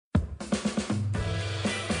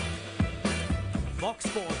Fox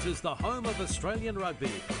Sports is the home of Australian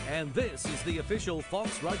rugby, and this is the official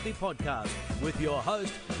Fox Rugby podcast with your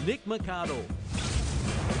host, Nick McArdle.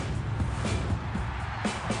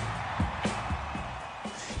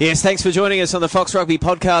 Yes, thanks for joining us on the Fox Rugby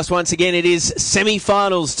podcast. Once again, it is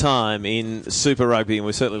semi-finals time in Super Rugby, and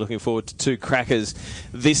we're certainly looking forward to two crackers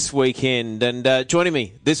this weekend. And joining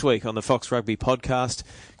me this week on the Fox Rugby podcast,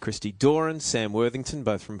 Christy, Doran, Sam Worthington,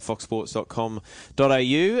 both from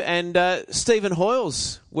foxsports.com.au, and Stephen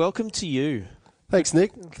Hoiles. Welcome to you. Thanks,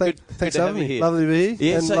 Nick. Thanks for having me. Lovely to be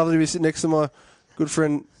here, and lovely to be sitting next to my good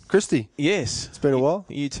friend Christy. Yes. It's been a while.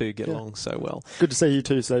 You two get along so well. Good to see you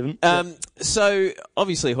too, Stephen. So,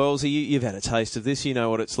 obviously, Hoiles, you've had a taste of this. You know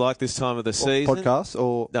what it's like this time of the season. Podcast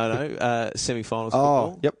or... No, semi-finals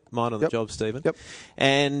football. Yep. Mine on the job, Stephen. Yep.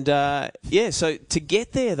 And, so to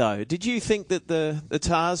get there, though, did you think that the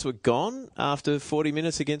Tahs were gone after 40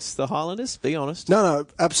 minutes against the Highlanders? Be honest. No,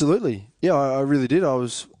 absolutely. Yeah, I really did. I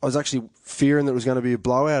was actually fearing that it was going to be a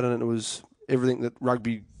blowout, and it was everything that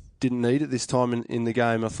rugby didn't need at this time in the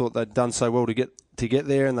game. I thought they'd done so well to get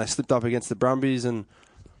there, and they slipped up against the Brumbies, and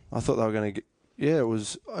I thought they were going to get... Yeah, it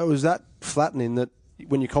was that flattening that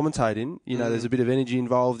when you're commentating, you know, there's a bit of energy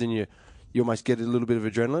involved, and you almost get a little bit of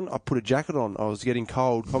adrenaline. I put a jacket on. I was getting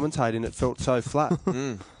cold commentating. It felt so flat.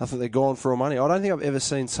 I thought they're gone for all money. I don't think I've ever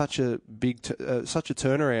seen such a big, such a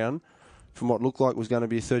turnaround from what looked like was going to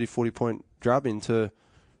be a 30, 40-point drubbing to... It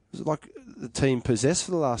was like the team possessed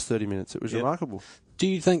for the last 30 minutes. It was remarkable. Do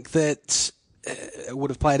you think that it would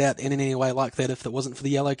have played out in any way like that if it wasn't for the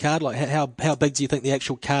yellow card? Like, how big do you think the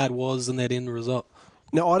actual card was in that end result?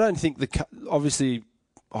 No, I don't think obviously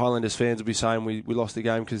Highlanders fans will be saying we lost the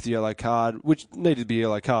game because of the yellow card, which needed to be a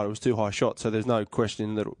yellow card. It was too high shot, so there's no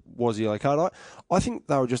question that it was a yellow card. I think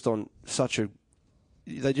they were just on such a...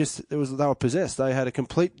 They were possessed. They had a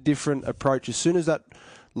complete different approach. As soon as that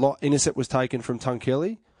intercept was taken from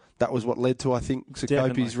Tunkeli, that was what led to, I think,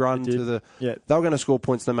 Sekope's run to the... Yeah. They were going to score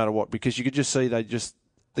points no matter what, because you could just see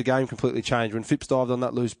the game completely changed. When Phipps dived on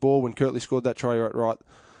that loose ball, when Kirtley scored that try right,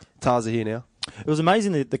 Tahs are here now. It was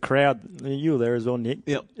amazing, the crowd. You were there as well, Nick.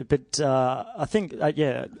 Yep. But I think,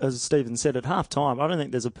 as Stephen said, at half-time, I don't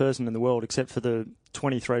think there's a person in the world, except for the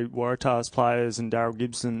 23 Waratahs players and Daryl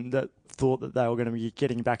Gibson, that thought that they were going to be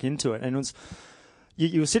getting back into it. And it was...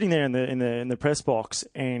 You were sitting there in the press box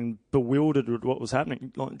and bewildered with what was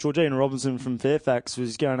happening. Like Georgina Robinson from Fairfax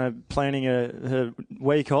was planning her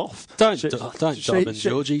week off. Don't job in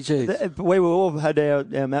Georgie. We all had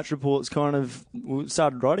our match reports we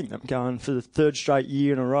started writing them, going for the third straight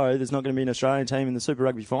year in a row. There's not going to be an Australian team in the Super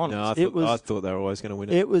Rugby finals. No, I thought they were always going to win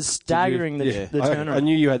it. It was staggering the turnaround. I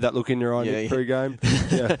knew you had that look in your eye pre-game.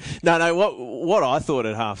 Yeah. No. What I thought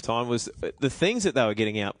at halftime was the things that they were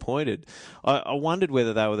getting outpointed. I wondered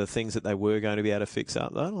whether they were the things that they were going to be able to fix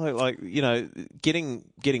up, though. Like getting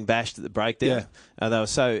bashed at the breakdown. Yeah. They were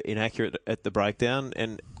so inaccurate at the breakdown,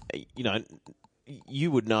 and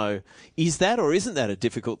you would know, is that or isn't that a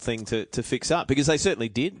difficult thing to fix up? Because they certainly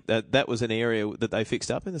did. That was an area that they fixed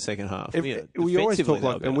up in the second half. We always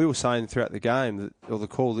talk and we were saying throughout the game or the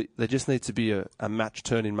call, that there just needs to be a match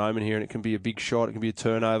turning moment here, and it can be a big shot, it can be a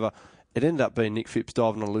turnover. It ended up being Nick Phipps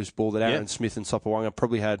diving on a loose ball that Aaron Smith and Sopawanga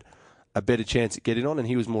probably had a better chance at getting on, and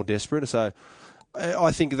he was more desperate. So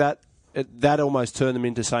I think that almost turned them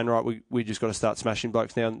into saying, right, we just got to start smashing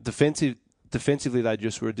blokes now. Defensively, they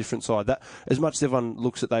just were a different side. That, as much as everyone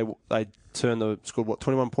looks at they scored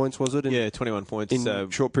 21 points, was it? 21 points in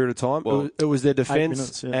a short period of time. Well, it was their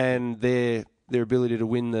defence and their ability to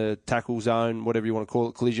win the tackle zone, whatever you want to call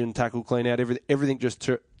it, collision, tackle, clean out. Everything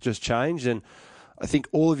just changed, and I think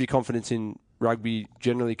all of your confidence in rugby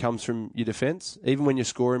generally comes from your defence. Even when you're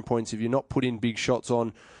scoring points, if you're not putting big shots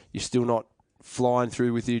on, you're still not flying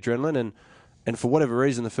through with the adrenaline. And for whatever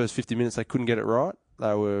reason, the first 50 minutes they couldn't get it right.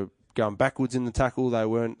 They were going backwards in the tackle. They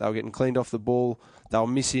were getting cleaned off the ball. They were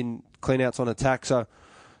missing clean-outs on attack. So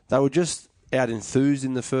they were just out enthused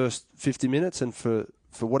in the first 50 minutes. And for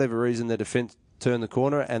whatever reason, their defence turned the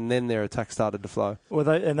corner, and then their attack started to flow. Well,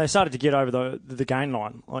 they started to get over the gain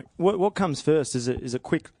line. Like, what comes first? Is it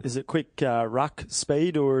quick ruck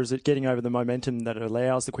speed, or is it getting over the momentum that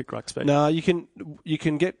allows the quick ruck speed? No, you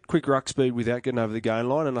can get quick ruck speed without getting over the gain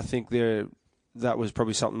line, and I think that was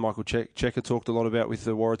probably something Michael Checker talked a lot about with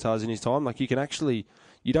the Waratahs in his time. Like, you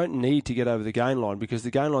don't need to get over the gain line, because the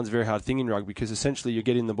gain line's a very hard thing in rugby, because essentially you're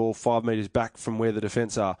getting the ball 5 metres back from where the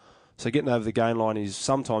defence are. So getting over the gain line is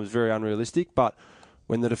sometimes very unrealistic, but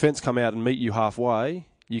when the defence come out and meet you halfway,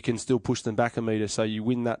 you can still push them back a metre, so you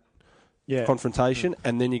win that confrontation,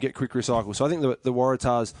 and then you get quick recycle. So I think the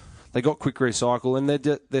Waratahs, they got quick recycle,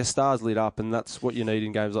 and their stars lit up, and that's what you need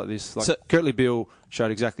in games like this. Like, Kirtley Beale showed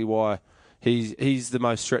exactly why He's the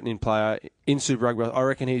most threatening player in Super Rugby. I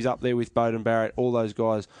reckon he's up there with Bowden Barrett, all those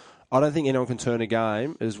guys. I don't think anyone can turn a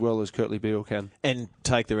game as well as Kurtley Beale can. And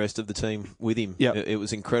take the rest of the team with him. Yeah. It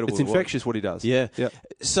was incredible. It's infectious what he does. Yeah. Yep.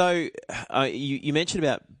 So you mentioned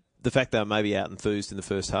about the fact they were maybe out enthused in the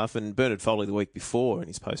first half, and Bernard Foley the week before in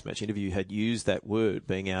his post-match interview had used that word,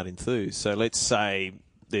 being out enthused. So let's say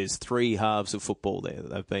there's 3 halves of football there that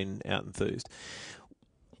they've been out enthused.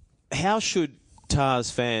 How should Tahs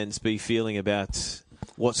fans be feeling about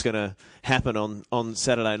what's going to happen on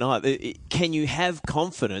Saturday night? Can you have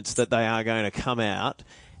confidence that they are going to come out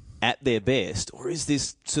at their best, or is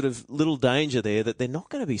this sort of little danger there that they're not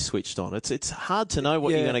going to be switched on? It's hard to know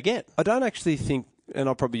what you're going to get. I don't actually think, and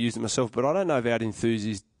I'll probably use it myself, but I don't know if out enthused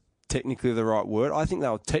is technically the right word. I think they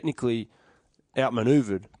were technically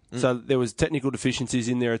outmanoeuvred. So there was technical deficiencies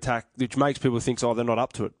in their attack, which makes people think, they're not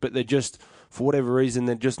up to it. But they're just, for whatever reason,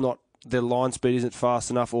 they're just not, their line speed isn't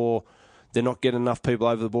fast enough, or they're not getting enough people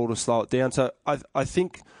over the ball to slow it down. So I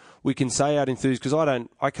think we can say out enthused, because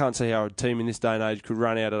I can't see how a team in this day and age could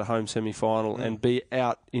run out at a home semi-final and be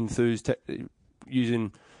out enthused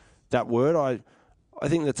using that word. I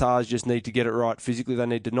think the Tahs just need to get it right physically. They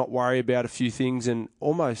need to not worry about a few things, and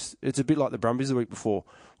almost it's a bit like the Brumbies the week before.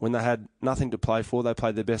 When they had nothing to play for, they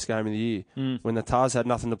played their best game of the year. When the Tahs had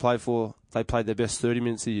nothing to play for, they played their best 30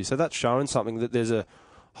 minutes of the year. So that's showing something, that there's a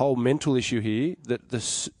whole mental issue here, that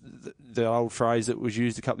the old phrase that was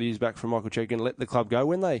used a couple of years back from Michael Chegan, let the club go.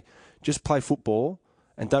 When they just play football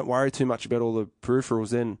and don't worry too much about all the peripherals,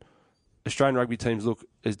 then Australian rugby teams look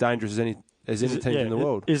as dangerous as any teams in the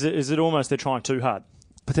world. Is it almost they're trying too hard?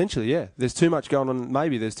 Potentially, yeah. There's too much going on.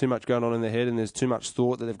 Maybe there's too much going on in their head, and there's too much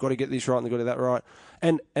thought that they've got to get this right and they've got to get that right.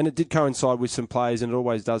 And it did coincide with some players, and it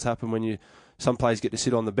always does happen when some players get to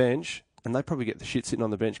sit on the bench, and they probably get the shit sitting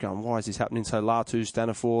on the bench going, why is this happening? So Latu,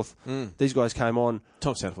 Staniforth, these guys came on.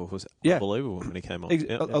 Tom Staniforth was unbelievable when he came on.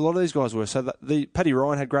 A lot of these guys were. So Paddy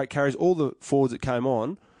Ryan had great carries. All the forwards that came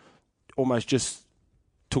on almost just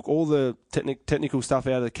took all the technical stuff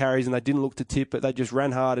out of the carries, and they didn't look to tip, but they just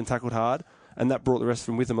ran hard and tackled hard. And that brought the rest of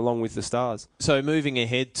them with them, along with the Stars. So moving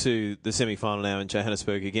ahead to the semi-final now in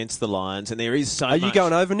Johannesburg against the Lions, and there is so much... Are you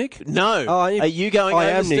going over, Nick? No. Oh, are you going over,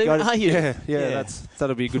 am, Nick. Are you? Yeah.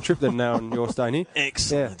 That'll be a good trip then now, and you're staying here.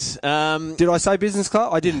 Excellent. Yeah. Did I say business class?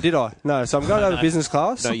 I didn't, did I? No, so I'm going over business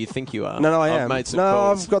class. No, you think you are. No, I am. I've made some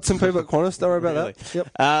calls. I've got some people at Qantas. Don't worry about that.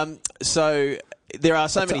 Yep. So... There are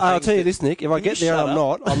so many things... I'll tell you this, Nick. If I get there and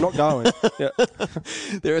I'm not going. Yeah.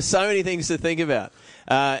 There are so many things to think about.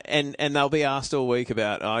 And they'll be asked all week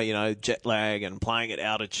about, jet lag and playing at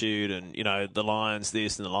altitude and, the Lions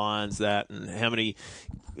this and the Lions that, and how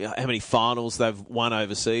many finals they've won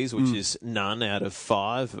overseas, which is none out of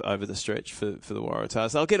 5 over the stretch for the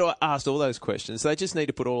Waratahs. They'll get asked all those questions. They just need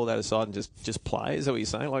to put all of that aside and just play. Is that what you're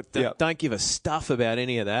saying? Like, don't give a stuff about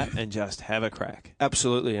any of that and just have a crack.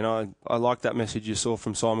 Absolutely, and I like that message you saw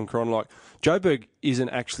from Simon Cron. Like, Joburg isn't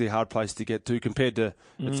actually a hard place to get to compared to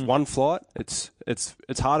it's one flight. It's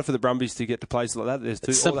harder for the Brumbies to get to places like that. There's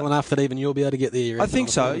it's simple enough that even you'll be able to get there. I think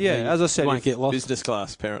so. Yeah, as I said, you won't get lost. Business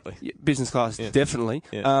class, apparently. Yeah, business class, definitely.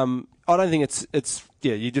 Yeah. I don't think it's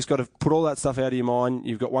you just got to put all that stuff out of your mind.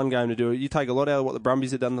 You've got one game to do it. You take a lot out of what the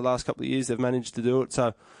Brumbies have done the last couple of years. They've managed to do it.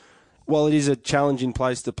 So while it is a challenging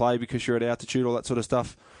place to play because you're at altitude, all that sort of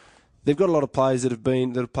stuff, they've got a lot of players that have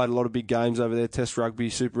played a lot of big games over there, Test rugby,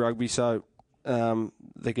 Super rugby. So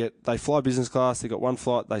they fly business class. They got one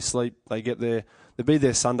flight. They sleep. They get there. They'll be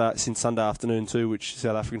there since Sunday afternoon too, which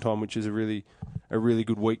South African time, which is a really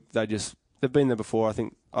good week. They've been there before.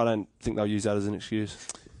 I don't think they'll use that as an excuse.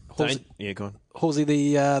 Go on. Horsey,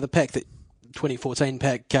 the pack, that 2014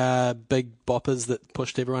 pack, big boppers that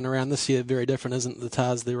pushed everyone around. This year, very different, isn't the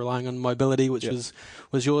Tahs? They're relying on mobility, which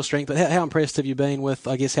was your strength. But how impressed have you been with,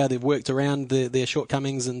 I guess, how they've worked around their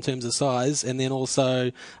shortcomings in terms of size, and then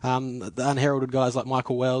also the unheralded guys like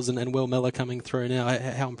Michael Wells and Will Miller coming through now?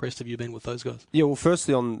 How impressed have you been with those guys? Yeah, well,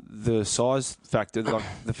 firstly on the size factor, like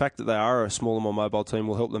the fact that they are a smaller, more mobile team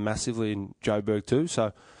will help them massively in Joburg too.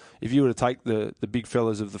 So if you were to take the big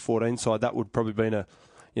fellas of the 14 side, that would probably been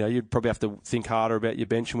you'd probably have to think harder about your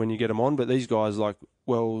bench when you get them on. But these guys like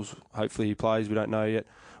Wells, hopefully he plays, we don't know yet.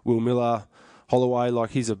 Will Miller, Holloway,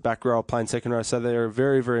 like he's a back row playing second row. So they're a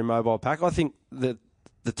very, very mobile pack. I think that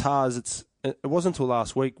the Tahs, it wasn't until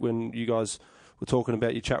last week when you guys were talking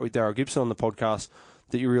about your chat with Darryl Gibson on the podcast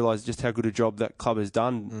that you realised just how good a job that club has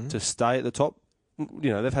done to stay at the top.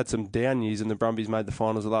 They've had some down years and the Brumbies made the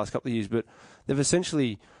finals the last couple of years, but they've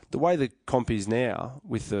essentially, the way the comp is now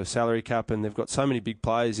with the salary cap and they've got so many big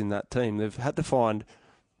players in that team, they've had to find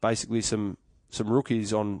basically some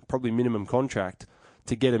rookies on probably minimum contract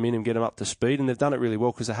to get them in and get them up to speed. And they've done it really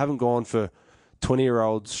well because they haven't gone for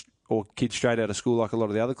 20-year-olds or kids straight out of school like a lot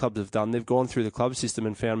of the other clubs have done. They've gone through the club system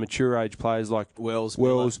and found mature age players like Wells,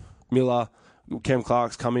 Miller, Cam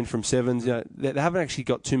Clark's come in from sevens. You know, they haven't actually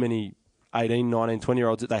got too many 18, 19,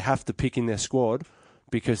 20-year-olds that they have to pick in their squad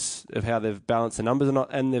because of how they've balanced the numbers.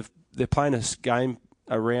 And they're playing a game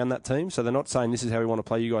around that team. So they're not saying this is how we want to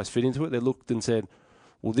play, you guys fit into it. They looked and said,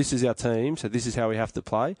 well, this is our team, so this is how we have to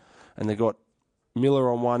play. And they've got Miller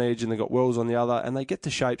on one edge and they've got Wells on the other, and they get to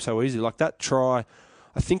shape so easily. Like that try,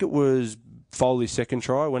 I think it was Foley's second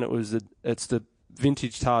try when it's the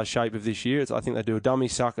vintage Tahs shape of this year. I think they do a dummy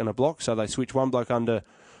suck and a block, so they switch one bloke under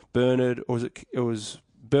Bernard, or it was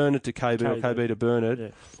Bernard to KB or KB to Bernard. Yeah.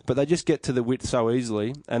 But they just get to the width so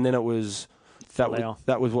easily, and then it was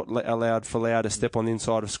that was what allowed Folau to step on the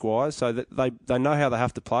inside of Squires. So that they know how they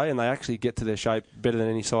have to play, and they actually get to their shape better than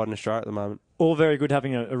any side in Australia at the moment. All very good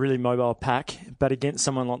having a really mobile pack, but against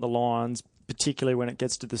someone like the Lions, particularly when it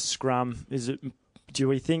gets to the scrum, do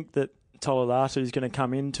we think that Tololatu is going to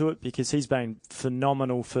come into it? Because he's been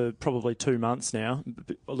phenomenal for probably 2 months now,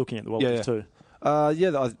 looking at the Wallabies too.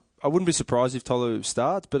 I wouldn't be surprised if Tolu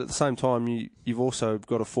starts, but at the same time, you've also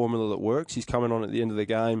got a formula that works. He's coming on at the end of the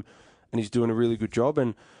game, and he's doing a really good job.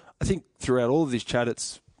 And I think throughout all of this chat,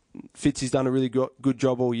 Fitzy's done a really good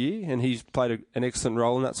job all year, and he's played an excellent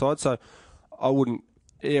role on that side. So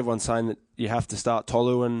everyone's saying that you have to start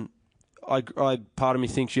Tolu, and I part of me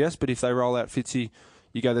thinks yes, but if they roll out Fitzy,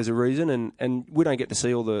 you go, there's a reason, and we don't get to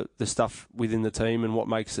see all the stuff within the team and what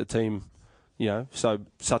makes a team,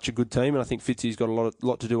 such a good team. And I think Fitzy's got a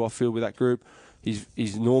lot to do off field with that group.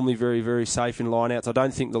 He's normally very, very safe in line-outs. I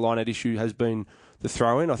don't think the line-out issue has been the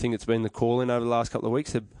throw-in. I think it's been the call-in over the last couple of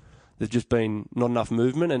weeks. There's just been not enough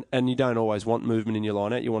movement, and you don't always want movement in your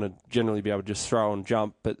line-out. You want to generally be able to just throw and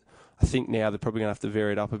jump, but I think now they're probably going to have to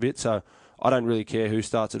vary it up a bit. So I don't really care who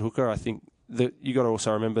starts at hooker. I think that you got to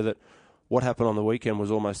also remember that what happened on the weekend was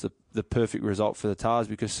almost the perfect result for the Tahs,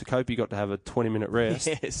 because Sekope got to have a 20-minute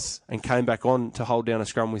rest and came back on to hold down a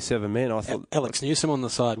scrum with 7 men. I thought Alex Newsom on the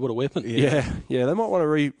side, what a weapon. Yeah, they might want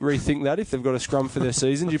to rethink that if they've got a scrum for their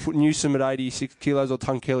season. You put Newsom at 86 kilos or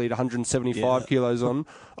Tunkeli at 175 kilos on.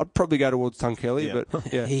 I'd probably go towards Tunkeli,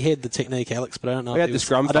 but yeah. He had the technique, Alex, but I don't know. He had the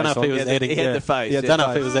scrum. I don't know if he was adding. He had the face. I don't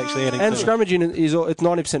know if he was actually adding. And scrummaging it's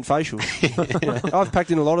 90% facial. I've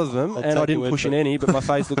packed in a lot of them, and I didn't push in any, but my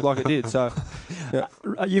face looked like it did. So. Yeah.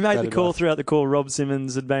 You made the call throughout the call. Rob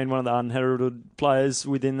Simmons had been one of the unheralded players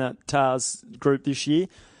within that Tahs group this year.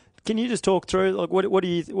 Can you just talk through what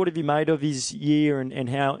have you made of his year and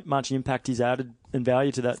how much impact he's added and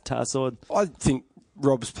value to that Tahs side? I think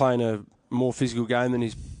Rob's playing a more physical game than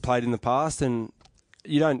he's played in the past, and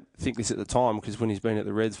you don't think this at the time because when he's been at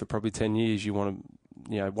the Reds for probably 10 years, you want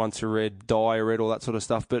to, once a Red, die a Red, all that sort of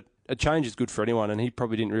stuff. But a change is good for anyone, and he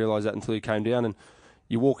probably didn't realise that until he came down. And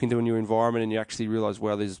you walk into a new environment and you actually realise,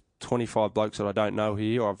 well, there's 25 blokes that I don't know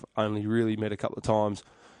here, or I've only really met a couple of times.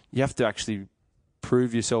 You have to actually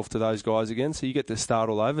prove yourself to those guys again, so you get to start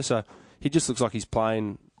all over. So he just looks like he's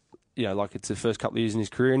playing, like it's the first couple of years in his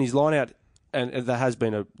career. And his line-out, and there has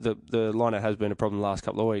been the line-out has been a problem the last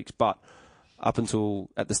couple of weeks, but up until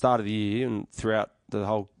at the start of the year and throughout the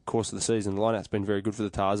whole course of the season, the line-out's been very good for the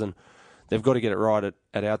Tahs, and they've got to get it right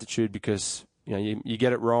at altitude because you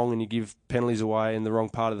get it wrong and you give penalties away in the wrong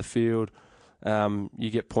part of the field. You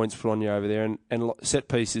get points put on you over there, and set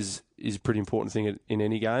piece is a pretty important thing in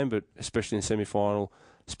any game, but especially in semi-final,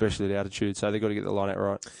 especially at altitude. So they've got to get the line out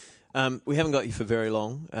right. We haven't got you for very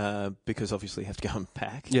long because obviously you have to go and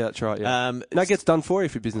pack. Yeah, that's right. Yeah. No, it gets done for you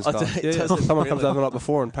if your business class. Someone comes over the night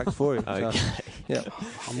before and packs for you. Okay. So, yeah.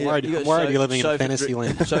 I'm worried you're living in fantasy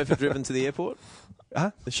land. Chauffeur driven to the airport?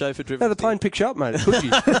 Huh? The chauffeur driven. No, the plane picks you up, mate. It puts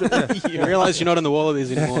you. You realise you're not in the Wallabies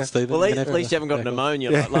anymore, Stephen. Well, at least you haven't got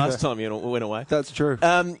pneumonia like last time you went away. That's true.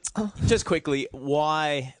 Just quickly,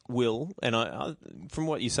 why will, and I, from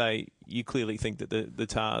what you say, you clearly think that the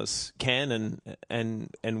Tahs can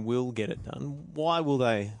and will get it done. Why will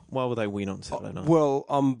they win on Saturday night? Well,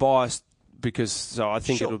 I'm biased because I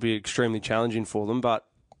think it'll be extremely challenging for them, but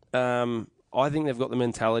I think they've got the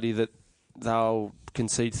mentality that they'll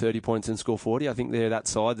concede 30 points and score 40. I think they're that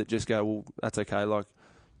side that just go, well, that's okay. Like,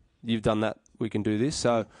 you've done that, we can do this.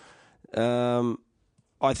 So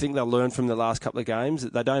I think they'll learn from the last couple of games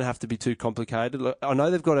that they don't have to be too complicated. I know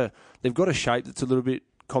they've got a shape that's a little bit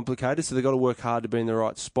complicated, so they've got to work hard to be in the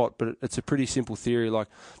right spot, but it's a pretty simple theory. Like,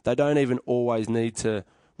 they don't even always need to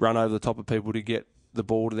run over the top of people to get the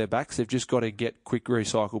ball to their backs. They've just got to get quick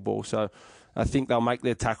recycle ball. So I think they'll make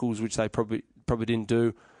their tackles, which they probably didn't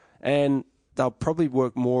do, and they'll probably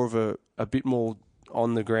work more of a bit more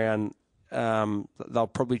on the ground they'll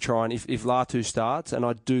probably try and, if Latu starts, and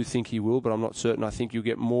I do think he will, but I'm not certain, I think you'll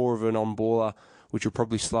get more of an on-baller, which will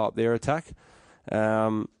probably slow up their attack.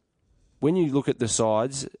 When you look at the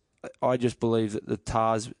sides, I just believe that the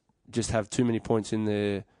Tahs just have too many points in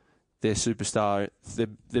their superstar,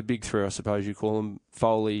 their big three, I suppose you call them,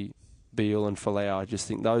 Foley, Beale and Folau. I just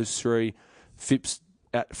think those three, Phipps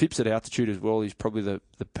at altitude as well, he's probably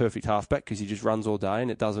the perfect halfback because he just runs all day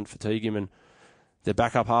and it doesn't fatigue him. And their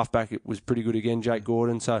backup halfback, it was pretty good again, Jake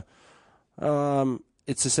Gordon. So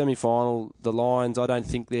it's a semi-final. The Lions, I don't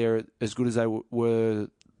think they're as good as they were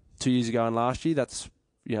 2 years ago and last year. That's,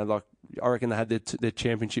 like I reckon they had their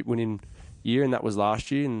championship winning year, and that was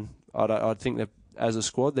last year. And I think that as a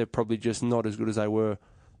squad, they're probably just not as good as they were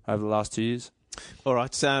over the last 2 years. All right,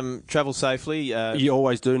 travel safely. You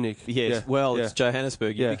always do, Nick. Yes. Yeah. Well, it's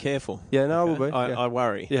Johannesburg. You be careful. Yeah, no, I will be. I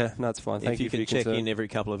worry. Yeah, no, it's fine. Thank you if for you can your check concern. in every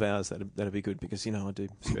couple of hours, that'd be good because, I do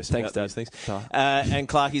stress Thanks, about these Dad. things. And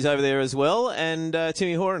Clarkie's over there as well, and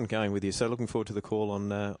Timmy Horan going with you. So looking forward to the call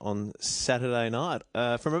on Saturday night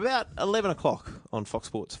from about 11 o'clock on Fox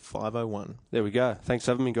Sports 501. There we go. Thanks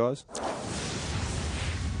for having me, guys.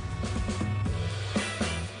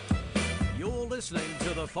 You're listening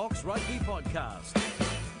to the Fox Rugby Podcast.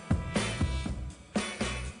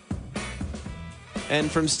 And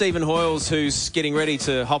from Stephen Hoiles, who's getting ready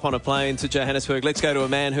to hop on a plane to Johannesburg, let's go to a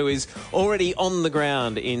man who is already on the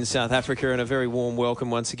ground in South Africa, and a very warm welcome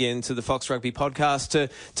once again to the Fox Rugby Podcast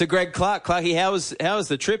to Greg Clark. Clarkie, how was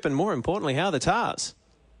the trip, and more importantly, how are the Tahs?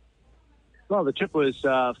 Well, the trip was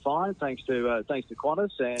fine, thanks to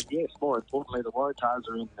Qantas, and yes, more importantly, the Waratahs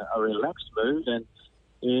are in a relaxed mood and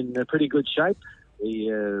in pretty good shape.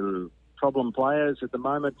 The problem players at the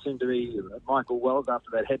moment seem to be Michael Wells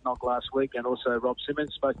after that head knock last week, and also Rob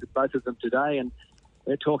Simmons. Spoke to both of them today, and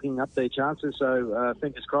they're talking up their chances. So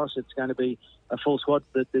fingers crossed, it's going to be a full squad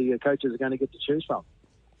that the coaches are going to get to choose from.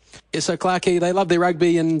 Yeah, so Clarkie, they love their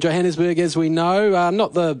rugby in Johannesburg, as we know.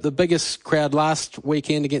 Not the biggest crowd last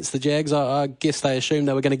weekend against the Jags. I guess they assumed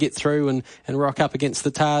they were going to get through and rock up against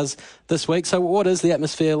the Tahs this week. So what is the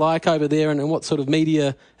atmosphere like over there, and what sort of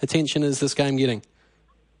media attention is this game getting?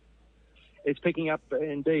 It's picking up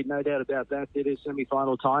indeed, no doubt about that. It is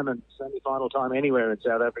semi-final time, and semi-final time anywhere in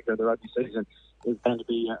South Africa, the rugby season is going to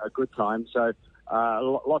be a good time. So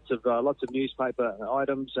lots of newspaper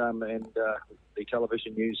items, and the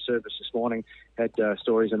television news service this morning had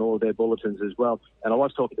stories in all of their bulletins as well. And I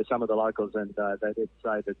was talking to some of the locals, and they did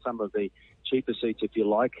say that some of the cheaper seats, if you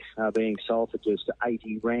like, are being sold for just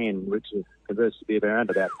 80 Rand, which converts to be around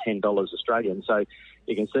about $10 Australian. So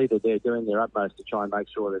you can see that they're doing their utmost to try and make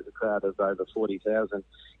sure there's a crowd of over 40,000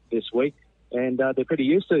 this week. And they're pretty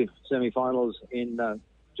used to semi-finals in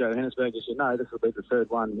Johannesburg. As you know, this will be the third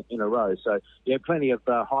one in a row. So, yeah, plenty of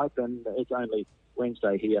hype, and it's only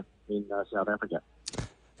Wednesday here in South Africa.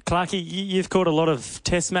 Clarkie, you've caught a lot of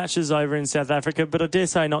test matches over in South Africa, but I dare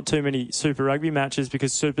say not too many Super Rugby matches,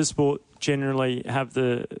 because Super Sport generally have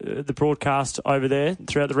the broadcast over there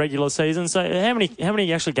throughout the regular season. So how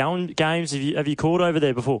many actually games have you caught over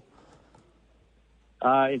there before?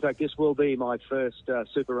 In fact, this will be my first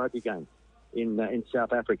Super Rugby game in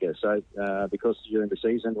South Africa. So because during the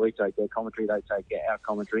season we take their commentary, they take our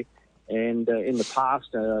commentary. And in the past,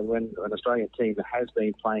 when an Australian team has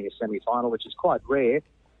been playing a semi-final, which is quite rare,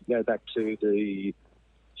 go back to the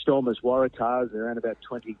Stormers Waratahs around about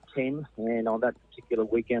 2010, and on that particular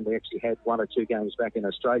weekend we actually had one or two games back in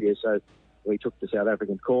Australia, so we took the South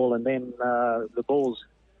African call, and then the Bulls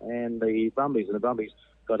and the Brumbies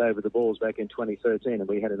got over the Bulls back in 2013, and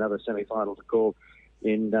we had another semi-final to call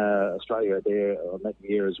in Australia there on that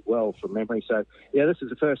year as well, from memory. So, yeah, this is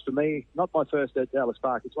the first for me. Not my first at Ellis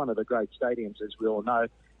Park. It's one of the great stadiums, as we all know,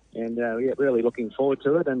 and really looking forward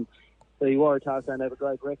to it. And the Waratahs don't have a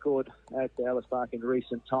great record at Ellis Park in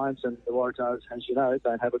recent times, and the Waratahs, as you know,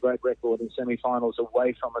 don't have a great record in semi-finals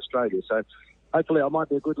away from Australia. So hopefully I might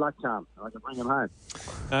be a good luck charm. I can bring them home.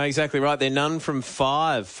 Exactly right. They're none from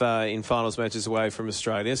 5 in finals matches away from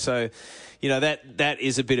Australia. So, that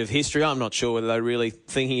is a bit of history. I'm not sure whether they're really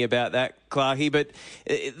thinking about that, Clarkie. But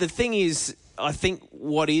the thing is, I think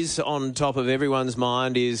what is on top of everyone's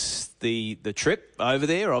mind is the trip over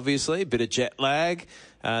there, obviously, a bit of jet lag.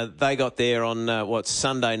 They got there on,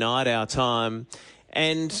 Sunday night, our time.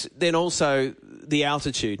 And then also the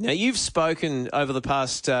altitude. Now, you've spoken over the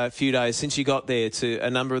past few days since you got there to a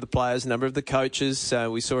number of the players, a number of the coaches.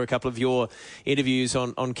 We saw a couple of your interviews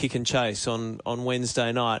on Kick and Chase on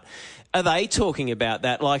Wednesday night. Are they talking about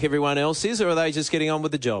that like everyone else is, or are they just getting on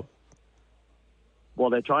with the job? Well,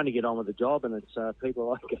 they're trying to get on with the job, and it's people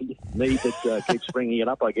like me that keeps bringing it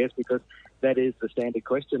up, I guess, because that is the standard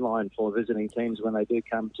question line for visiting teams when they do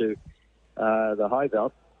come to the high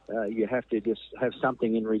belt, you have to just have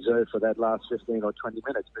something in reserve for that last 15 or 20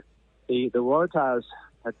 minutes. But the Waratahs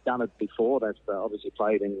have done it before. They've obviously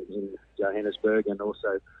played in Johannesburg and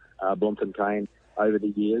also Bloemfontein over the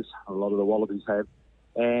years. A lot of the Wallabies have.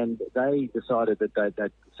 And they decided that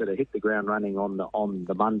they'd sort of hit the ground running on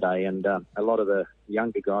the Monday. And a lot of the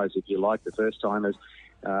younger guys, if you like, the first-timers,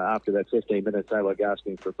 after that 15 minutes, they were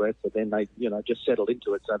gasping for breath. But then they, just settled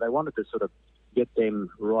into it. So they wanted to sort of get them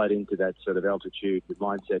right into that sort of altitude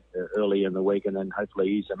mindset early in the week, and then hopefully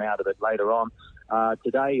ease them out of it later on.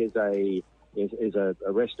 Today is a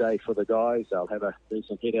rest day for the guys. They'll have a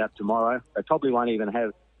decent hit out tomorrow. They probably won't even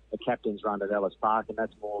have a captain's run at Ellis Park, and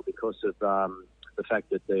that's more because of the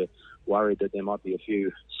fact that they're worried that there might be a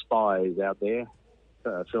few spies out there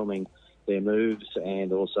filming their moves,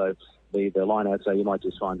 and also the line out. So you might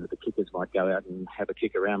just find that the kickers might go out and have a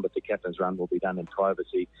kick around, but the captain's run will be done in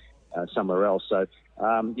privacy somewhere else. So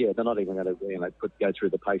they're not even going to go through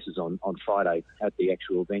the paces on Friday at the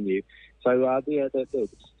actual venue. So they're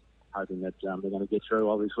just hoping that they're going to get through,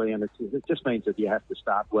 obviously, and it just means that you have to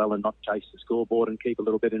start well and not chase the scoreboard and keep a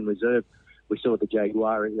little bit in reserve. We saw the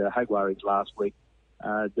Jaguares last week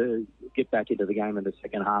get back into the game in the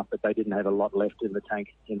second half, but they didn't have a lot left in the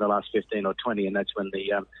tank in the last 15 or 20, and that's when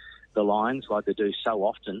the Lions, like they do so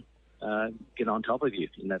often, get on top of you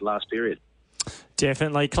in that last period.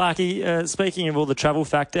 Definitely. Clarkie, speaking of all the travel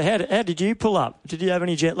factor, how did you pull up? Did you have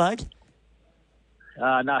any jet lag?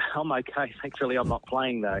 No, I'm okay. Thankfully, I'm not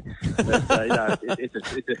playing though. But,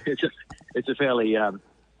 it's a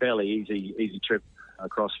fairly easy trip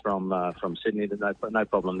across from Sydney. There's no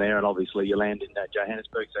problem there, and obviously you land in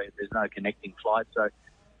Johannesburg, so there's no connecting flight. So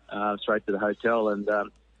straight to the hotel and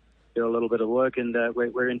do a little bit of work, and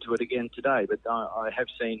we're into it again today. But I have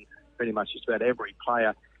seen pretty much just about every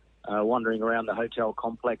player wandering around the hotel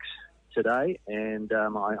complex today, and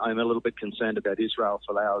I'm a little bit concerned about Israel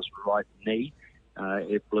Folau's right knee.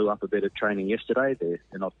 It blew up a bit at training yesterday. They're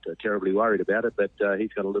not terribly worried about it, but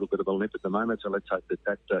he's got a little bit of a limp at the moment, so let's hope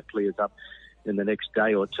that clears up in the next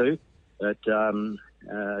day or two. But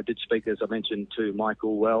I did speak, as I mentioned, to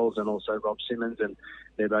Michael Wells and also Rob Simmons, and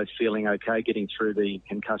they're both feeling okay getting through the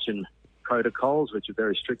concussion protocols, which are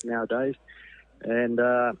very strict nowadays. And,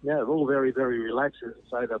 all very, very relaxed.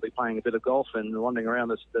 So they'll be playing a bit of golf and wandering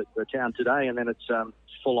around the town today, and then it's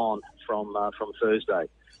full on from Thursday.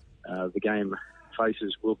 The game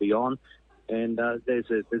faces will be on, and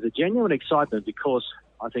there's a genuine excitement because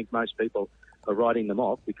I think most people are writing them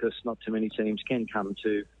off because not too many teams can come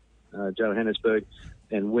to Johannesburg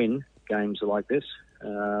and win games like this.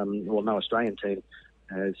 No Australian team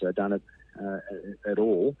has done it at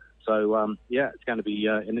all. So, it's going to be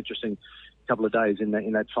an interesting couple of days in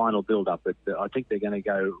that final build-up. But I think they're going to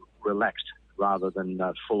go relaxed rather than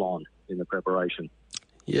full-on in the preparation.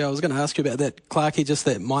 Yeah, I was going to ask you about that, Clarkie, just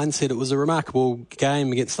that mindset. It was a remarkable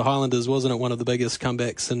game against the Highlanders, wasn't it? One of the biggest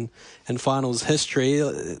comebacks in finals history.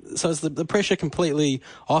 So is the pressure completely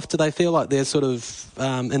off? Do they feel like they're sort of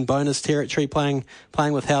in bonus territory playing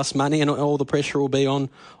with house money, and all the pressure will be on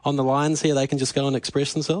the Lions here? They can just go and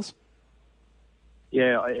express themselves?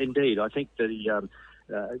 Yeah, indeed. I think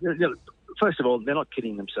first of all, they're not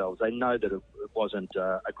kidding themselves. They know that it wasn't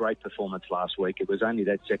a great performance last week. It was only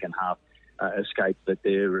that second half escape that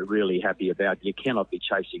they're really happy about. You cannot be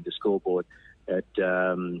chasing the scoreboard at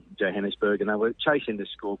Johannesburg, and they were chasing the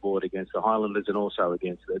scoreboard against the Highlanders and also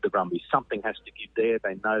against the Brumbies. Something has to give there.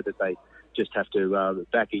 They know that they just have to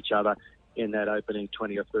back each other in that opening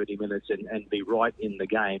 20 or 30 minutes and be right in the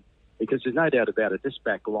game, because there's no doubt about it, this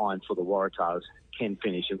back line for the Waratahs can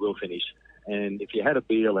finish and will finish. And if you had a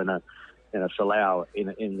Beale and a Folau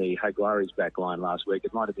in the Jaguares back line last week,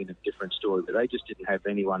 it might have been a different story, but they just didn't have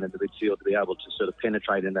anyone in the midfield to be able to sort of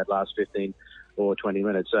penetrate in that last 15 or 20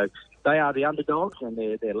 minutes. So they are the underdogs, and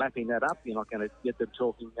they're lapping that up. You're not going to get them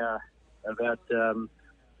talking about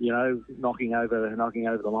knocking over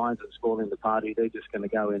the Lions and spoiling the party. They're just going to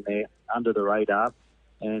go in there under the radar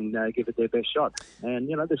and give it their best shot. And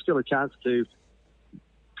there's still a chance to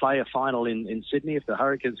play a final in Sydney. If the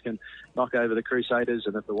Hurricanes can knock over the Crusaders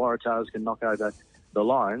and if the Waratahs can knock over the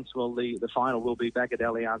Lions, well, the final will be back at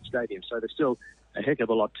Allianz Stadium. So there's still a heck of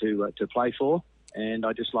a lot to play for, and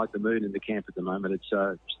I just like the mood in the camp at the moment.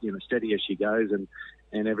 It's steady as she goes,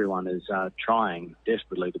 and everyone is trying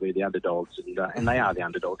desperately to be the underdogs, and they are the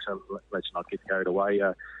underdogs. So let's not get carried away.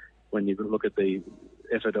 When you look at the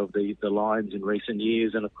effort of the Lions in recent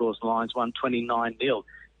years, and of course the Lions won 29-0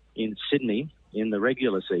 in Sydney in the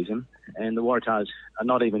regular season, and the Waratahs are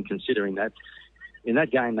not even considering that. In that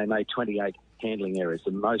game, they made 28 handling errors,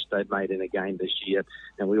 the most they've made in a game this year,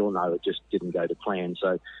 and we all know it just didn't go to plan.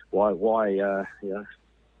 So why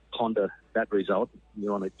ponder that result.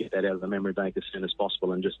 You want to get that out of the memory bank as soon as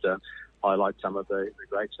possible and just highlight some of the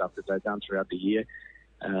great stuff that they've done throughout the year.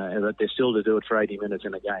 And that they're still to do it for 80 minutes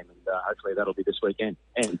in a game. And hopefully that'll be this weekend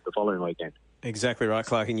and the following weekend. Exactly right,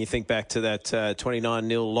 Clark. And you think back to that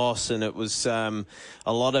 29-0 loss, and it was a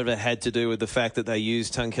lot of it had to do with the fact that they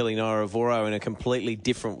used Tunkeli Nairavoro in a completely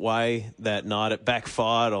different way that night. It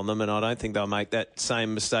backfired on them, and I don't think they'll make that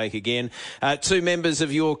same mistake again. Two members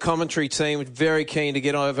of your commentary team very keen to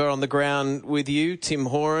get over on the ground with you. Tim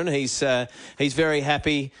Horan, he's very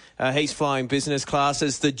happy. He's flying business class.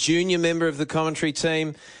 As the junior member of the commentary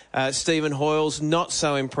team, Stephen Hoiles, not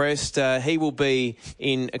so impressed. He will be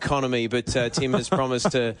in economy, but Tim has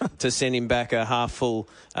promised to send him back a half-full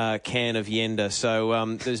can of Yenda.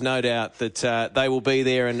 So there's no doubt that they will be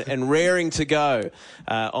there and raring to go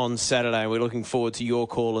on Saturday. We're looking forward to your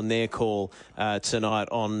call and their call tonight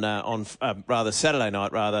Saturday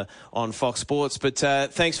night on Fox Sports. But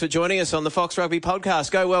thanks for joining us on the Fox Rugby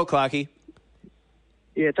podcast. Go well, Clarkie.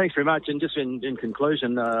 Yeah, thanks very much. And just in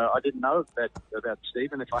conclusion, I didn't know that about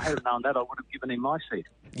Stephen. If I had known that, I would have given him my seat.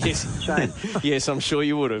 Yes, Shame. Yes, I'm sure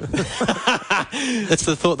you would have. That's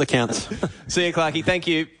the thought that counts. See you, Clarkie. Thank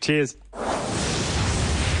you. Cheers.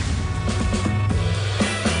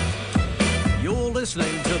 You're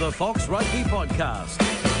listening to the Fox Rugby podcast.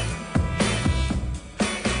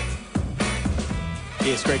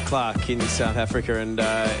 Yes, Greg Clark in South Africa, and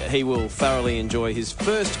he will thoroughly enjoy his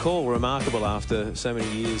first call. Remarkable after so many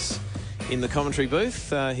years in the commentary booth.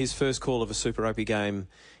 His first call of a Super Rugby game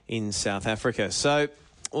in South Africa. So,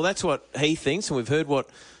 well, that's what he thinks, and we've heard what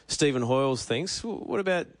Stephen Hoiles thinks. What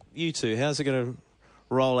about you two? How's it going to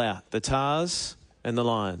roll out? The Tahs and the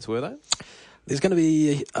Lions, were they? There's going to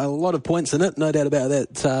be a lot of points in it, no doubt about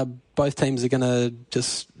that. Both teams are going to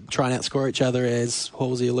just try and outscore each other, as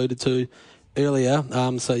Hoilesy alluded to earlier.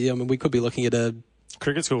 We could be looking at a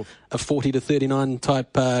cricket score, a 40-39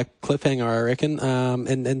 type cliffhanger, I reckon.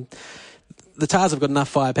 And the Tahs have got enough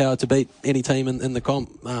firepower to beat any team in the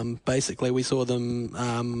comp. Basically, we saw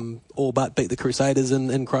them all but beat the Crusaders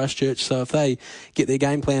in Christchurch. So if they get their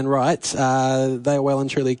game plan right, they are well and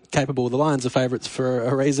truly capable. The Lions are favourites for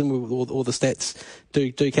a reason. All the stats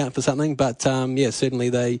do count for something. But certainly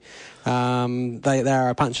they are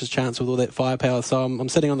a puncher's chance with all that firepower. So I'm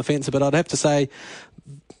sitting on the fence, but I'd have to say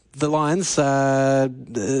the Lions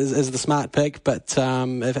is the smart pick, but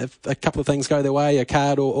if a couple of things go their way, a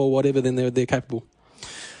card or whatever, then they're capable.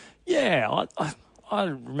 Yeah, I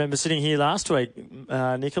remember sitting here last week,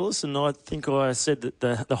 Nicholas, and I think I said that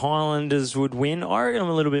the Highlanders would win. I reckon I'm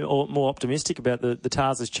a little bit more optimistic about the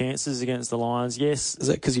Tahs' chances against the Lions. Yes. Is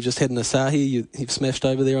that because you just had an Asahi you've smashed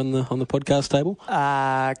over there on the podcast table?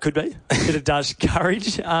 Could be. Bit of Dutch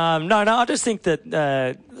courage. No, I just think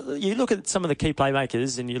that you look at some of the key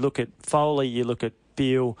playmakers and you look at Foley, you look at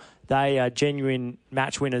Beale, they are genuine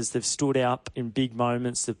match winners. They've stood out in big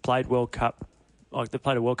moments. They've played World Cup. Like, they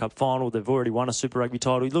played a World Cup final. They've already won a Super Rugby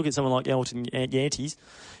title. You look at someone like Elton Yantes,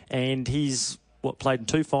 and he's played in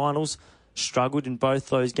 2 finals, struggled in both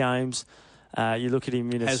those games. You look at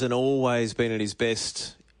him... Hasn't always been at his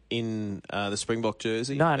best in the Springbok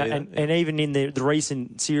jersey. No, and even in the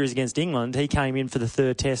recent series against England, he came in for the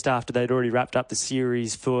 3rd test after they'd already wrapped up the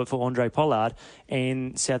series for Andre Pollard,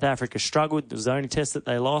 and South Africa struggled. It was the only test that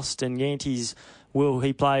they lost, and Yantes, will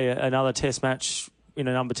he play another test match in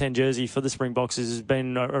a number 10 jersey for the Springboks has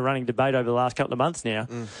been a running debate over the last couple of months now.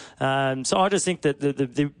 So I just think that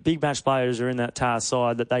the big match players are in that Tahs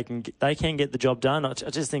side, that they can get the job done. I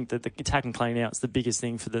just think that the attack and clean out's the biggest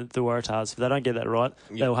thing for the Waratahs. If they don't get that right,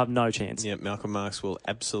 they'll have no chance. Yeah, Malcolm Marx will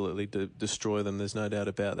absolutely destroy them. There's no doubt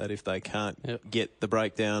about that if they can't get the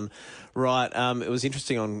breakdown right. It was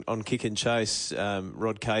interesting on Kick and Chase,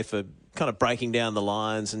 Rod Kafer kind of breaking down the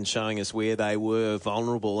lines and showing us where they were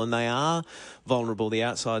vulnerable, and they are vulnerable, the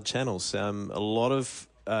outside channels. A lot of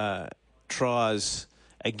tries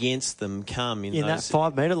against them come in that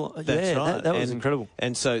 5 metre line. That's right. That was incredible.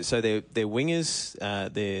 And so their wingers,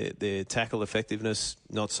 their tackle effectiveness,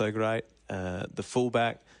 not so great. The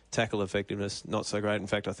fullback, tackle effectiveness, not so great. In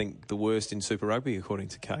fact, I think the worst in Super Rugby, according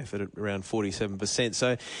to Kafe, at around 47%.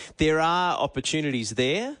 So there are opportunities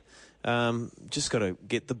there. Just got to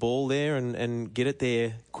get the ball there and get it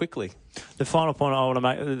there quickly. The final point I want to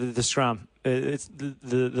make, the scrum. It's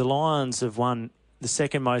the Lions have won the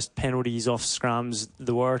second most penalties off scrums.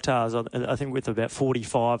 The Waratahs, I think with about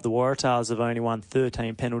 45, the Waratahs have only won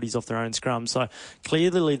 13 penalties off their own scrum. So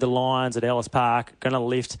clearly the Lions at Ellis Park are going to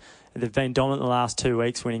lift. They've been dominant the last 2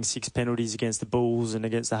 weeks, winning 6 penalties against the Bulls and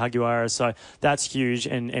against the Jaguares. So that's huge.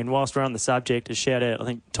 And whilst we're on the subject, a shout out, I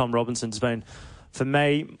think Tom Robinson's been, for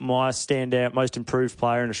me, my standout, most improved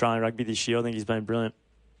player in Australian rugby this year. I think he's been brilliant.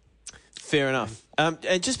 Fair enough.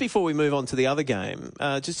 And just before we move on to the other game,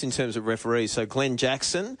 just in terms of referees, so Glenn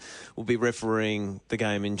Jackson will be refereeing the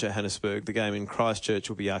game in Johannesburg. The game in Christchurch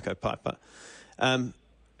will be Jaco Piper.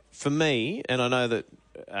 For me, and I know that,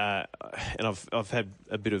 and I've had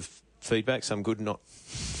a bit of feedback, some good,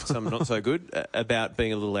 some not so good, about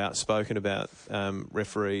being a little outspoken about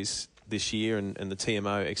referees this year and the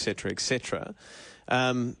TMO, etc., etc.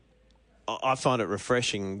 I find it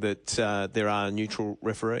refreshing that there are neutral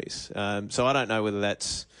referees. So I don't know whether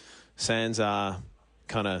that's SANZAAR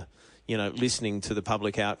kind of, listening to the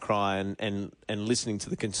public outcry and listening to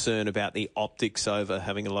the concern about the optics over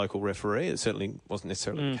having a local referee. It certainly wasn't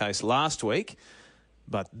necessarily the case last week,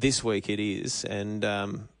 but this week it is. And,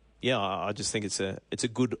 I just think it's a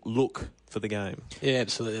good look for the game. Yeah,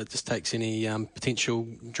 absolutely. It just takes any potential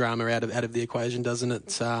drama out of the equation, doesn't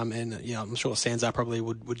it? I'm sure SANZAAR probably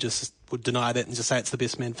would deny that and just say it's the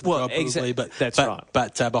best man for the job, probably. But that's right.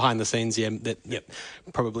 But behind the scenes, that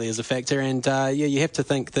probably is a factor. And you have to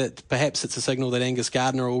think that perhaps it's a signal that Angus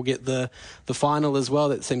Gardner will get the final as well.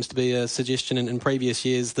 That seems to be a suggestion in previous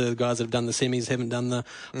years. The guys that have done the semis haven't done the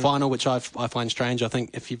final, which I find strange. I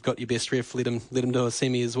think if you've got your best ref, let him do a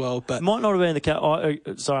semi as well. But it might not have been the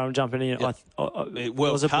case. Sorry, I'm jumping in. Yep. There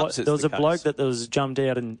was a bloke that was jumped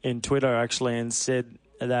out in Twitter actually and said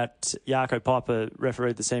that Jaco Piper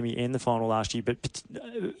refereed the semi and the final last year, but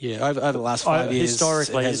over the last 5 years,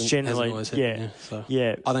 historically, it's generally I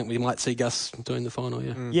think we might see Gus doing the final.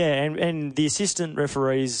 And the assistant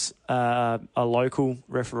referees are local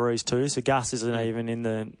referees too. So Gus isn't even in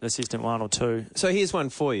the assistant one or two. So here's one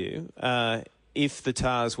for you: if the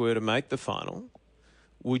Tahs were to make the final,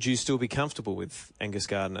 would you still be comfortable with Angus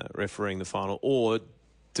Gardner refereeing the final, or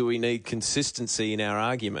do we need consistency in our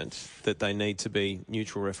argument that they need to be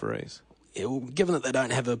neutral referees? Yeah, well, given that they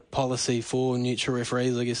don't have a policy for neutral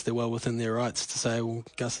referees, I guess they're well within their rights to say, well,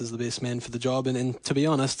 Gus is the best man for the job. And to be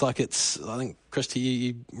honest, I think, Christy,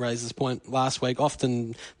 you raised this point last week.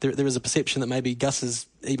 Often there is a perception that maybe Gus is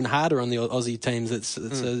even harder on the Aussie teams. It's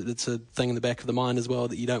a thing in the back of the mind as well,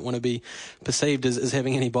 that you don't want to be perceived as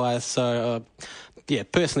having any bias. So,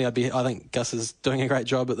 personally, I think Gus is doing a great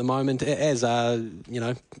job at the moment, as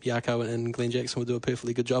Jaco and Glenn Jackson will do a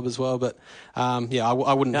perfectly good job as well. But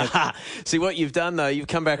I wouldn't have... See what you've done though. You've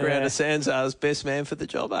come back around to SANZAAR's best man for the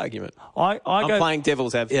job argument. I'm playing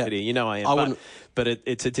devil's advocate here. I am. But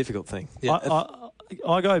it's a difficult thing. Yeah.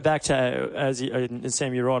 I go back to,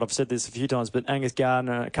 Sam, you're right, I've said this a few times, but Angus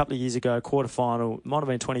Gardner, a couple of years ago, quarterfinal, might have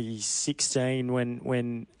been 2016,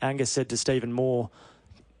 when Angus said to Stephen Moore,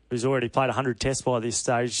 who's already played 100 tests by this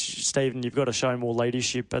stage, Stephen, you've got to show more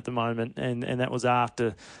leadership at the moment. And that was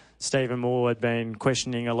after Stephen Moore had been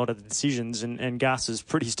questioning a lot of the decisions, and Gus is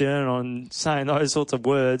pretty stern on saying those sorts of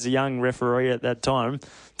words, a young referee at that time,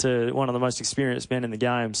 to one of the most experienced men in the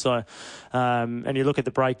game. So, and you look at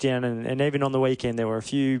the breakdown, and even on the weekend, there were a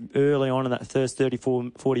few early on in that first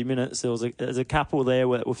 40 minutes, there's a couple there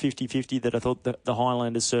that were 50-50 that I thought that the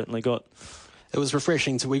Highlanders certainly got. It was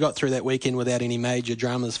refreshing. We got through that weekend without any major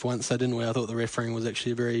dramas for once, didn't we? I thought the refereeing was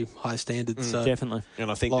actually a very high standard. So definitely. And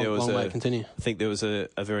I think long way to continue. I think there was a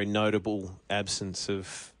very notable absence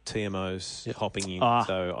of TMOs hopping in.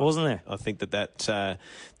 Wasn't there? I think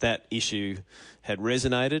that issue had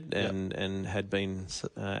resonated and had been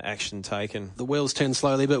action taken. The wheels turn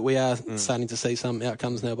slowly, but we are starting to see some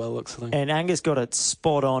outcomes now by the looks of things. And Angus got it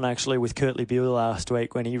spot on actually with Kurtley Buell last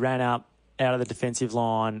week when he ran up out of the defensive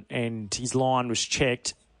line and his line was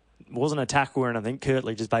checked. It wasn't a tackle or anything.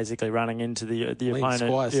 Kurtley just basically running into the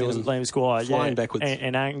opponent. It was Liam Squire, flying backwards.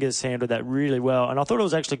 And Angus handled that really well. And I thought it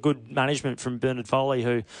was actually good management from Bernard Foley,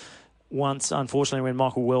 who once, unfortunately, when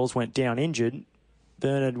Michael Wells went down injured,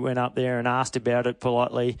 Bernard went up there and asked about it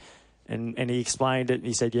politely. And he explained it, and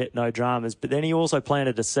he said, no dramas. But then he also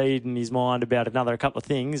planted a seed in his mind about a couple of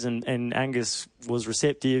things, and Angus was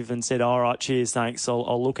receptive and said, all right, cheers, thanks,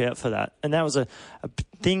 I'll look out for that. And that was a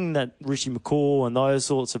thing that Richie McCaw and those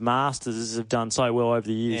sorts of masters have done so well over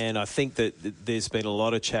the years. And I think that there's been a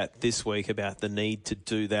lot of chat this week about the need to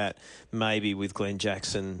do that, maybe with Glenn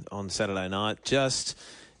Jackson on Saturday night. Just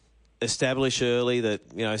establish early that,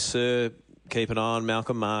 Sir, keep an eye on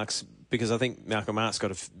Malcolm Marx, because I think Malcolm Marx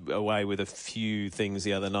got away with a few things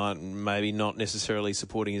the other night, and maybe not necessarily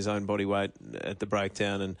supporting his own body weight at the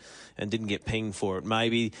breakdown and didn't get pinged for it.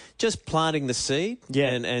 Maybe just planting the seed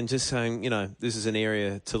and just saying, this is an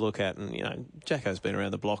area to look at. And, Jacko's been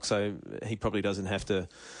around the block, so he probably doesn't have to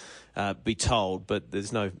be told, but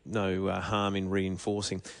there's no harm in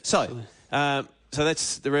reinforcing. So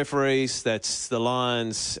that's the referees, that's the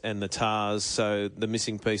Lions and the Tahs. So the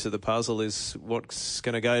missing piece of the puzzle is what's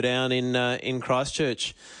going to go down in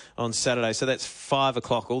Christchurch on Saturday. So that's 5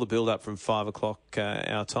 o'clock, all the build-up from 5 o'clock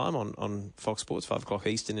our time on Fox Sports, 5 o'clock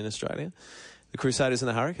Eastern in Australia. The Crusaders and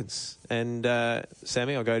the Hurricanes. And,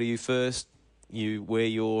 Sammy, I'll go to you first. You wear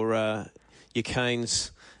your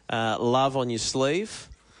Canes love on your sleeve.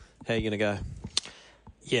 How are you going to go?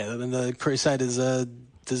 Yeah, I mean, the Crusaders are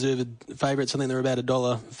deserved favourites. I think they're about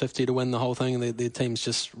 $1.50 to win the whole thing. Their team's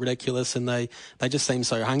just ridiculous, and they just seem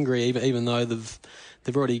so hungry, even though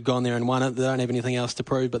they've already gone there and won it. They don't have anything else to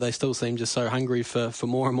prove, but they still seem just so hungry for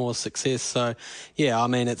more and more success. So, yeah, I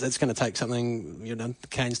mean, it's going to take something, the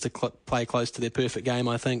Canes to play close to their perfect game,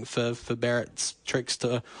 I think, for Barrett's tricks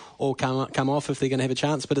to all come off if they're going to have a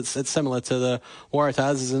chance. But it's similar to the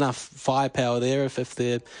Waratahs. There's enough firepower there. If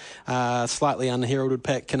they're slightly unheralded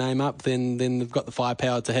pack can aim up, then they've got the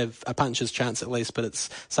firepower to have a puncher's chance at least. But it's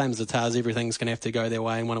same as the Tahs. Everything's going to have to go their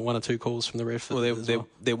way, and one or two calls from the ref. Well,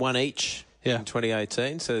 they're one each. Yeah. In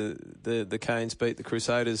 2018, so the Canes beat the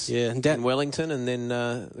Crusaders in Wellington, and then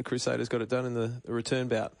the Crusaders got it done in the return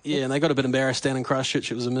bout. Yeah, and they got a bit embarrassed down in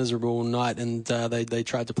Christchurch. It was a miserable night, and they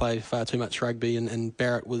tried to play far too much rugby, and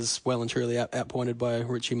Barrett was well and truly outpointed by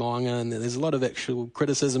Richie Mo'unga, and there's a lot of actual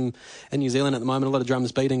criticism in New Zealand at the moment, a lot of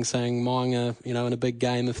drums beating, saying Mo'unga, in a big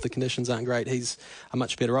game, if the conditions aren't great, he's a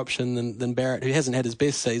much better option than Barrett, who hasn't had his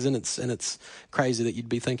best season. It's crazy that you'd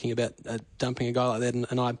be thinking about dumping a guy like that,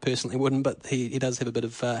 and I personally wouldn't, but he does have a bit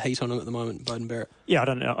of heat on him at the moment, Beauden Barrett. Yeah, I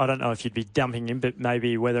don't know if you'd be dumping him, but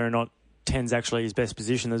maybe whether or not 10's actually his best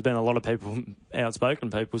position. There's been a lot of people, outspoken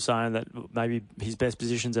people, saying that maybe his best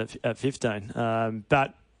position's at 15.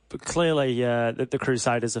 But clearly, the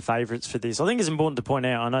Crusaders are favourites for this. I think it's important to point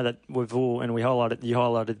out. I know that you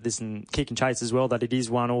highlighted this in kick and chase as well, that it is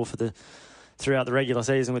 1-1 throughout the regular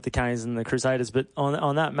season with the Canes and the Crusaders. But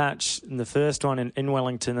on that match, in the first one in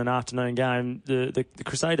Wellington, an afternoon game, the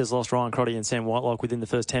Crusaders lost Ryan Crotty and Sam Whitelock within the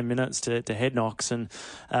first 10 minutes to head knocks. And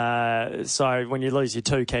so when you lose your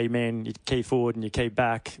two key men, your key forward and your key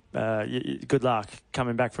back, good luck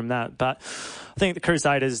coming back from that. But I think the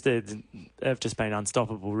Crusaders, they've just been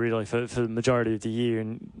unstoppable, really, for the majority of the year.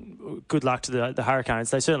 And good luck to the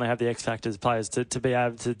Hurricanes. They certainly have the X Factors players to be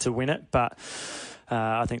able to win it. But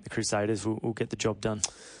I think the Crusaders will get the job done.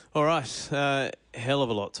 All right. Hell of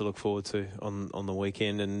a lot to look forward to on the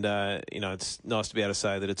weekend. And, it's nice to be able to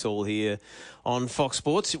say that it's all here on Fox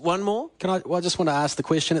Sports. One more? I just want to ask the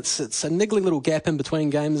question. It's a niggly little gap in between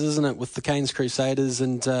games, isn't it, with the Canes Crusaders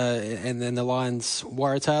and then the Lions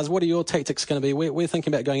Waratahs. What are your tactics going to be? We're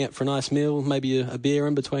thinking about going out for a nice meal, maybe a beer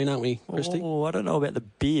in between, aren't we, Christy? Oh, I don't know about the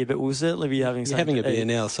beer, but we'll certainly be having something. You're having a beer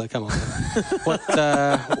now, so come on.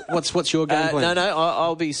 What's your game plan? No,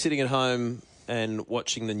 I'll be sitting at home and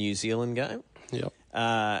watching the New Zealand game. Yep.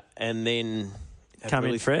 And then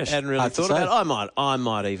coming fresh. Hadn't really thought about it. I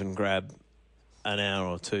might even grab an hour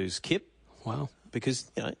or two's kip. Wow. Because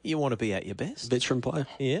you want to be at your best. Veteran player.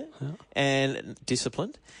 Yeah. And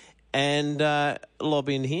disciplined. And lob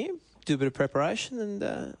in here, do a bit of preparation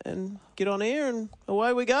and get on air, and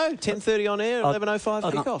away we go. 10:30 on air, 11:05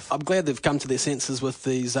 kickoff. I'm glad they've come to their senses with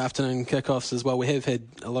these afternoon kickoffs as well. We have had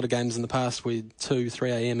a lot of games in the past where 2,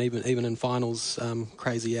 3 a.m, even in finals,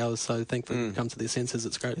 crazy hours. So I think they've come to their senses.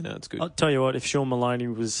 It's great. It's good. I'll tell you what, if Sean Maloney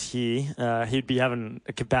was here, he'd be having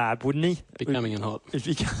a kebab, wouldn't he? Be coming in hot. He'd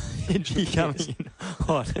be coming in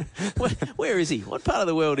hot. Where is he? What part of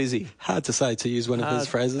the world is he? Hard to say, to use one of his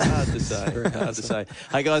phrases. Hard to say. Very hard to say.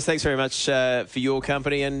 Hey guys, thanks very much for your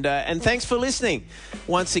company, and thanks for listening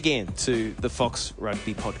once again to the Fox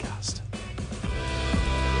Rugby Podcast.